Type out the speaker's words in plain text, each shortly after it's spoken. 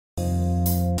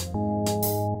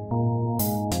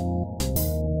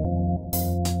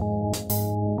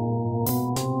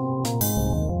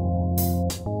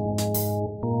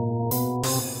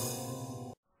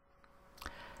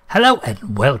Hello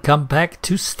and welcome back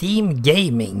to Steam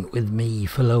Gaming with me,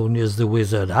 Felonious the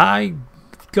Wizard. I'm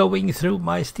going through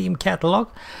my Steam catalog,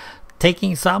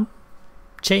 taking some,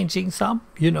 changing some,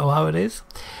 you know how it is.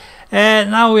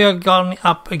 And now we are going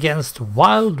up against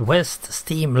Wild West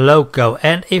Steam Loco,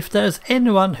 and if there's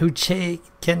anyone who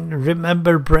can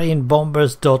remember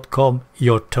brainbombers.com,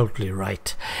 you're totally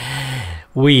right.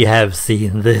 We have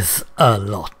seen this a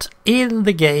lot in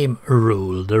the game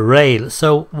Rule the Rail.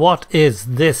 So what is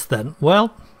this then?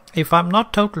 Well, if I'm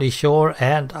not totally sure,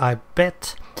 and I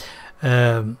bet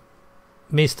Mr.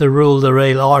 Rule the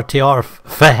Rail RTR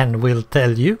fan will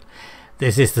tell you,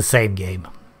 this is the same game,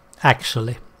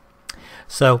 actually.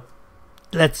 So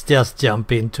let's just jump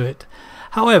into it.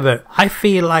 However, I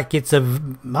feel like it's a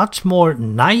much more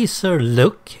nicer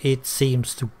look. It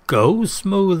seems to go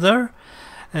smoother.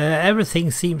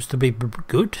 Everything seems to be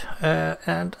good,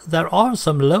 and there are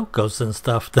some locos and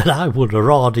stuff that I would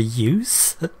rather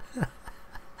use.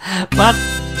 But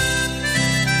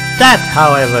that,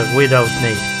 however, we don't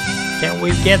need. Can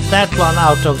we get that one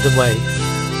out of the way?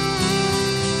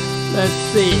 Let's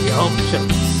see,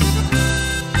 options.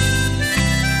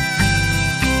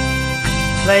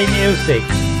 Play music.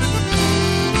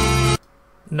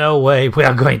 No way we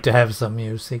are going to have some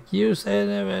music. Use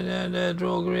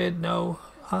draw grid, no.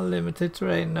 Unlimited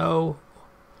terrain, no.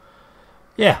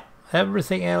 Yeah,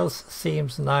 everything else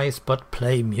seems nice, but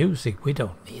play music, we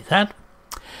don't need that.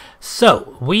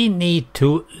 So we need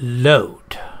to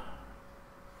load.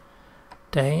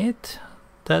 Dang it,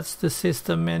 that's the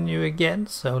system menu again,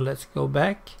 so let's go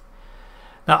back.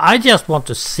 Now I just want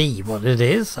to see what it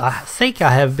is. I think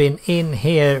I have been in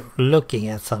here looking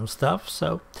at some stuff,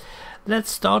 so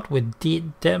let's start with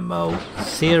demo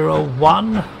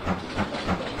 01.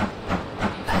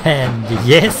 And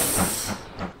yes,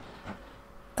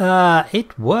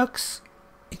 it works.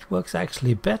 It works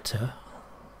actually better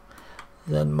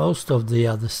than most of the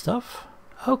other stuff.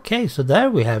 Okay, so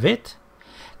there we have it.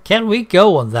 Can we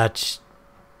go on that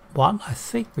one? I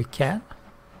think we can.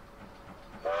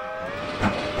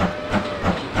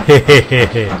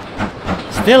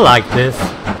 Still like this.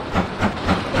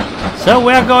 So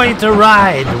we're going to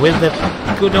ride with the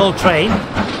good old train.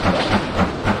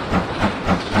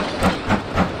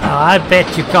 I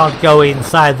bet you can't go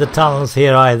inside the tunnels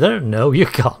here either. No, you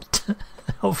can't.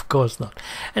 Of course not.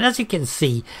 And as you can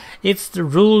see, it's the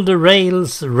Rule the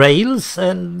Rails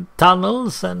and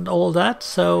tunnels and all that,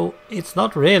 so it's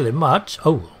not really much.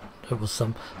 Oh, there was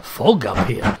some fog up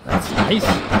here. That's nice.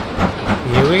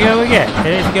 Here we go again. And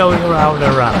it's going around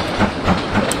and around.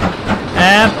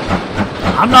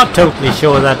 I'm not totally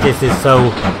sure that this is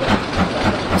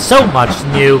so much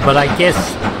new, but I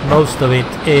guess most of it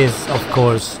is, of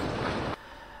course,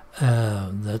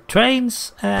 the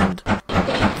trains and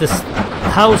the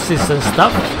houses and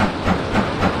stuff.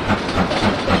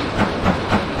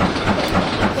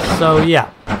 So yeah,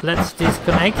 let's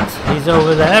disconnect. He's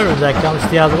over there, and there comes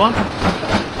the other one.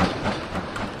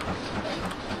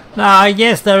 Now I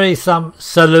guess there is some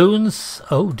saloons.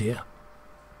 Oh dear.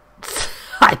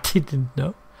 I didn't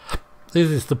know. This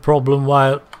is the problem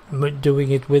while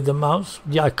doing it with the mouse.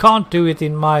 Yeah, I can't do it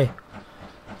in my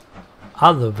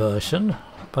other version,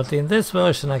 but in this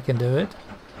version I can do it.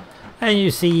 And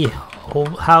you see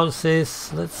old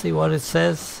houses. Let's see what it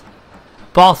says.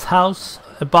 Bathhouse,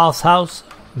 a bathhouse,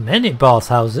 many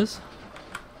bathhouses.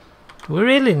 Do we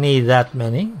really need that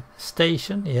many?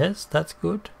 Station, yes, that's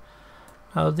good.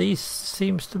 Now these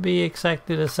seems to be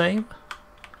exactly the same.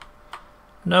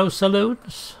 No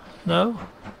saloons, no.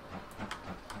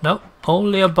 No,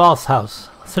 only a bathhouse.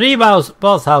 3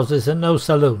 bathhouses and no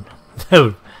saloon.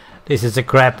 This is a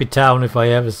crappy town if I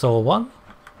ever saw one.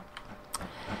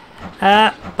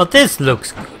 But this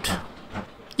looks good.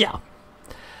 Yeah.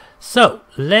 So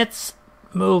let's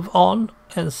move on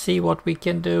and see what we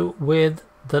can do with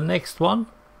the next one.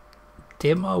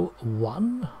 Demo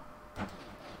 1.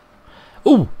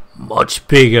 Ooh, much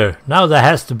bigger. Now there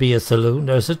has to be a saloon.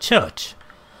 There's a church.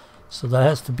 So there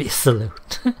has to be a saloon.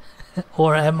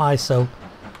 Or am I so?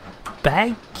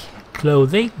 Bag,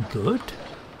 clothing, good.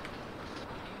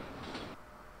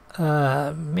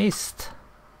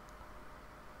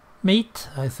 Meat,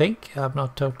 I think. I'm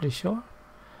not totally sure.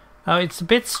 Now it's a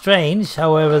bit strange,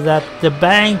 however, that the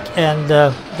bank and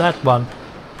that one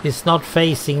is not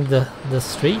facing the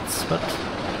streets, but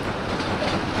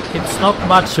it's not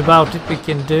much about it we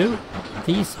can do.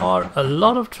 These are a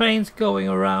lot of trains going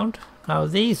around. Now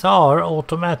these are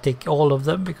automatic, all of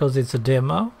them, because it's a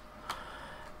demo.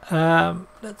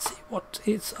 Let's see what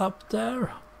is up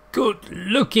there. Good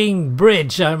looking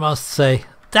bridge, I must say.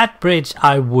 That bridge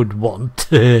I would want.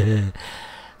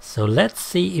 So let's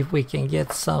see if we can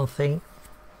get something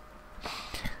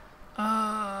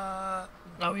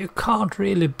Now you can't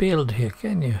really build here,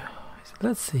 can you?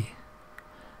 Let's see.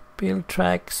 Build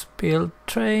tracks, build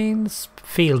trains,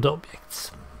 field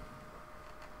objects.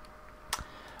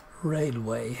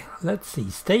 Railway. Let's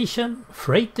see. Station,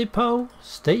 freight depot,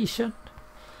 station,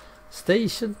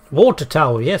 water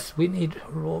tower. Yes, we need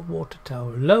water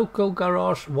tower. Loco,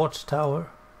 garage, watchtower.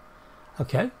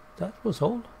 Okay, that was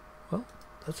all. Well,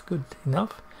 that's good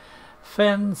enough.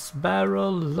 Fence,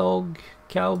 barrel, log,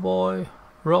 cowboy,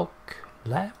 rock,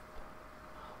 lamp,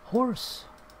 horse.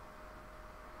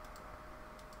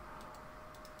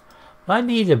 I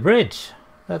need a bridge.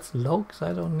 That's logs.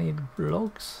 I don't need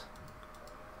logs.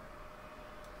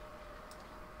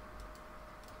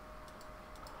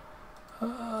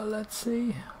 Let's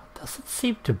see. Doesn't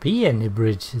seem to be any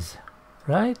bridges,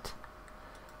 right?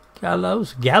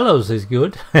 Gallows. Gallows is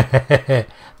good.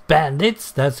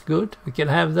 Bandits, that's good. We can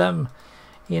have them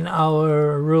in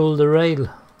our rule the rail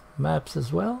maps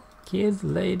as well. Kid,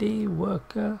 lady,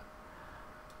 worker.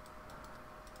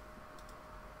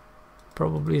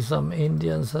 Probably some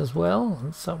Indians as well,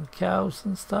 and some cows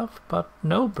and stuff, but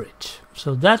no bridge.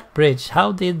 So that bridge,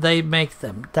 how did they make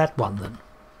them? That one then.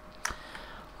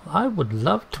 I would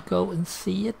love to go and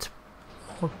see it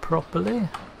more properly.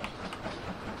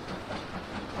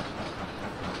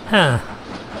 Huh.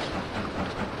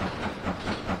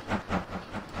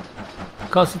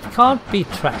 Because it can't be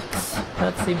tracks.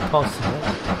 That's impossible.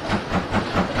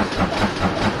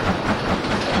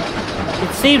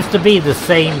 It seems to be the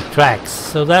same tracks,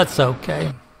 so that's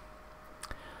okay.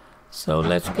 So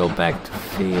let's go back to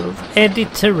field.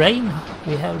 Edit terrain.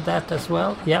 We have that as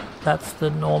well. Yep, that's the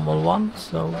normal one,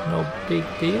 so no big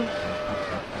deal.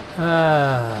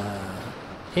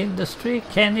 Industry.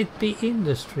 Can it be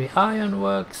industry?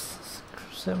 Ironworks,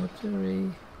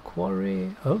 cemetery,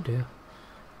 quarry. Oh dear.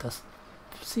 Doesn't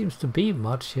seems to be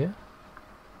much here.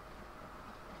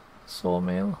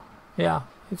 Sawmill. Yeah,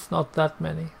 it's not that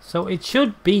many. So it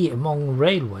should be among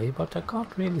railway, but I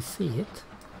can't really see it.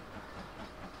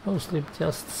 Mostly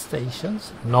just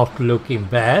stations. Not looking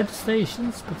bad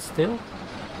stations, but still.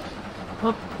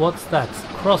 Oh, what's that?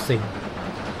 Crossing.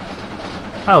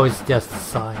 Oh, it's just a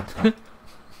sign.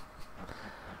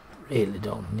 Really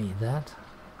don't need that.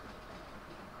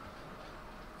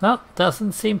 No,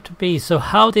 doesn't seem to be. So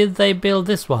how did they build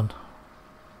this one?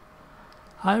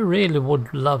 I really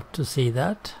would love to see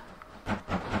that.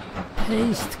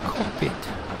 Paste copied.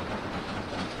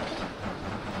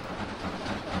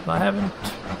 I haven't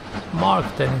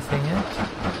marked anything yet.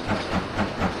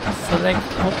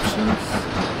 Select options.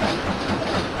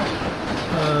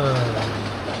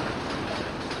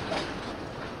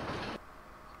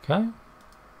 Okay.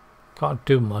 Can't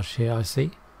do much here, I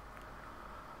see.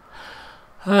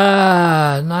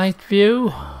 Night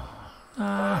view.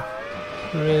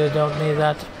 Really don't need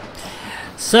that.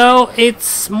 So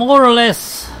it's more or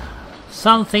less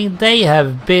something they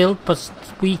have built, but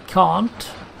we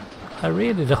can't. I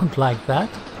really don't like that.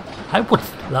 I would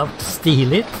love to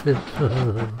steal it,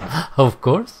 of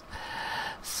course.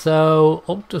 So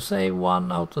autosave 1,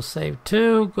 autosave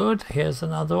 2, good. Here's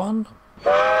another one.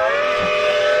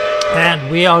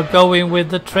 And we are going with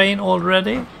the train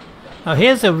already. Now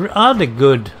here's another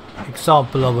good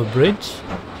example of a bridge.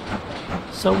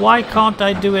 So why can't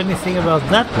I do anything about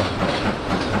that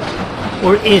one?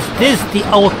 Or is this the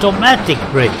automatic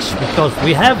bridge? Because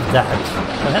we have that.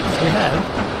 Perhaps we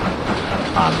have.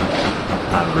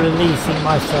 I'm releasing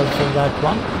myself from that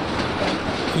one.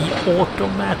 The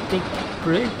automatic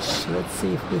bridge. Let's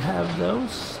see if we have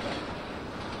those.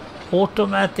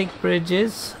 Automatic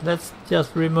bridges. Let's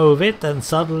just remove it and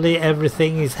suddenly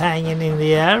everything is hanging in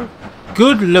the air.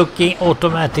 Good looking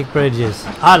automatic bridges.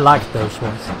 I like those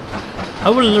ones. I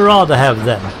would rather have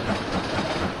them.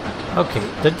 Okay,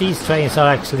 these trains are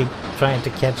actually trying to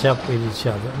catch up with each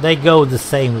other. They go the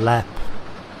same lap.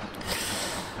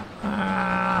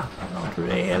 Not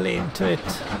really into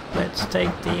it. Let's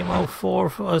take Demo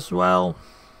 4 as well.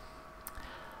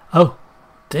 Oh,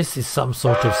 this is some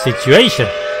sort of situation.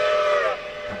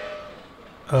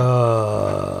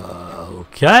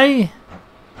 Okay.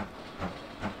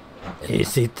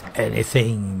 Is it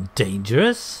anything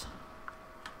dangerous?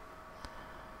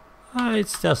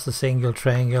 It's just a single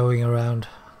train going around.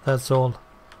 That's all.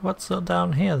 What's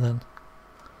down here then?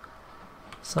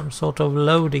 Some sort of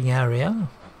loading area.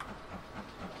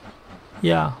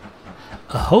 Yeah.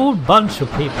 A whole bunch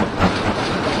of people.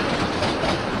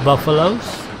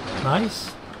 Buffaloes.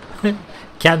 Nice.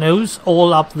 Canoes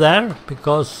all up there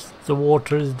because the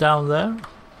water is down there.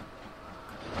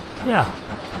 Yeah.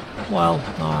 Well,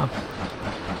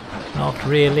 not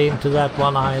really into that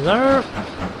one either.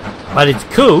 But it's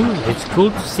cool. It's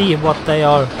cool to see what they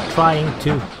are trying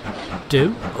to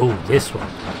do. Oh, this one.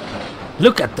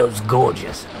 Look at those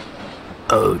gorgeous.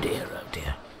 Oh dear, oh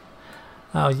dear.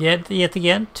 Now yet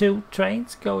again 2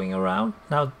 trains going around.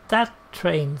 Now that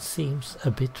train seems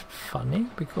a bit funny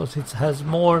because it has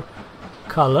more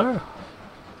color.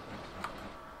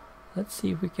 Let's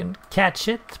see if we can catch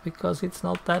it, because it's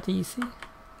not that easy.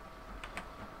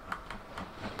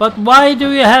 But why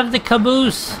do you have the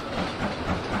caboose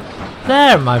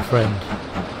there, my friend?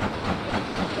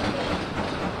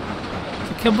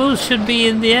 The caboose should be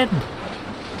in the end.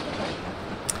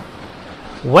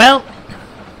 Well,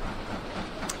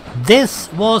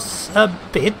 this was a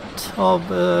bit of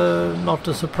not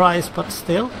a surprise, but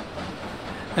still.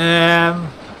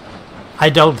 I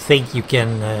don't think you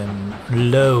can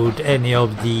load any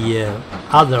of the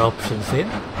other options in.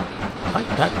 Like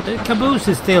that, the caboose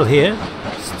is still here.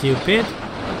 Stupid.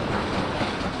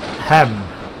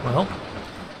 Well,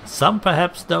 some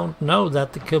perhaps don't know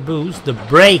that the caboose, the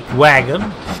brake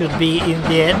wagon, should be in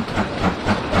the end.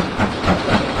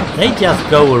 They just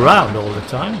go around all the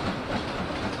time.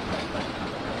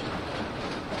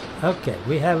 Okay,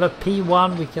 we have a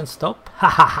P1 we can stop. Ha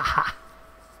ha ha ha.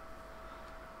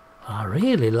 I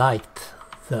really liked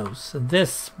those. And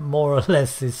this more or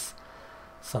less is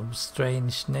some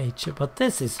strange nature, but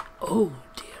this is, oh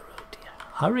dear, oh dear.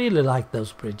 I really like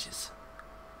those bridges.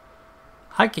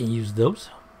 I can use those,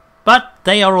 but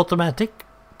they are automatic,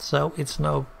 so it's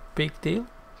no big deal.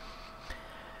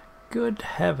 Good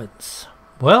heavens.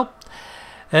 Well,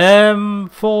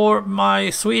 for my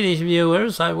Swedish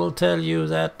viewers, I will tell you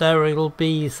that there will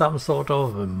be some sort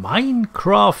of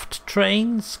Minecraft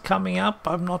trains coming up.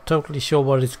 I'm not totally sure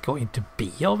what it's going to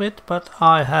be of it, but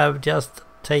I have just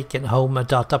taken home a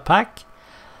data pack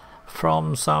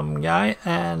from some guy,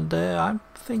 and I'm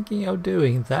thinking of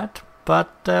doing that. But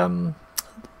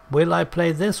will I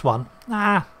play this one?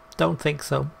 Nah, don't think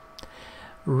so.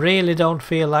 Really don't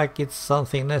feel like it's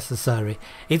something necessary.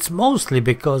 It's mostly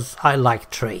because I like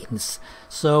trains.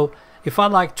 So if I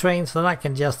like trains, then I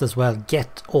can just as well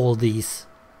get all these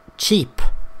cheap,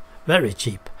 very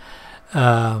cheap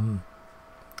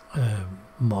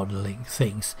modeling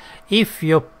things. If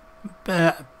you're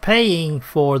paying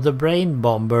for the Brain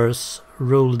Bombers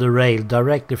Rule the Rail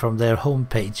directly from their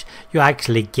homepage, you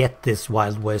actually get this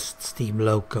Wild West Steam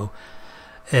Loco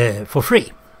for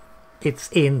free. It's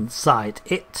inside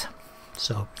it.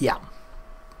 So yeah.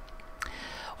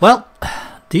 Well,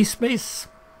 D-Space,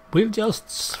 we'll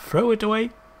just throw it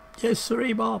away. Yes,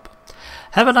 sirree, Bob.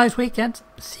 Have a nice weekend.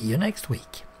 See you next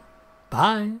week.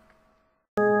 Bye.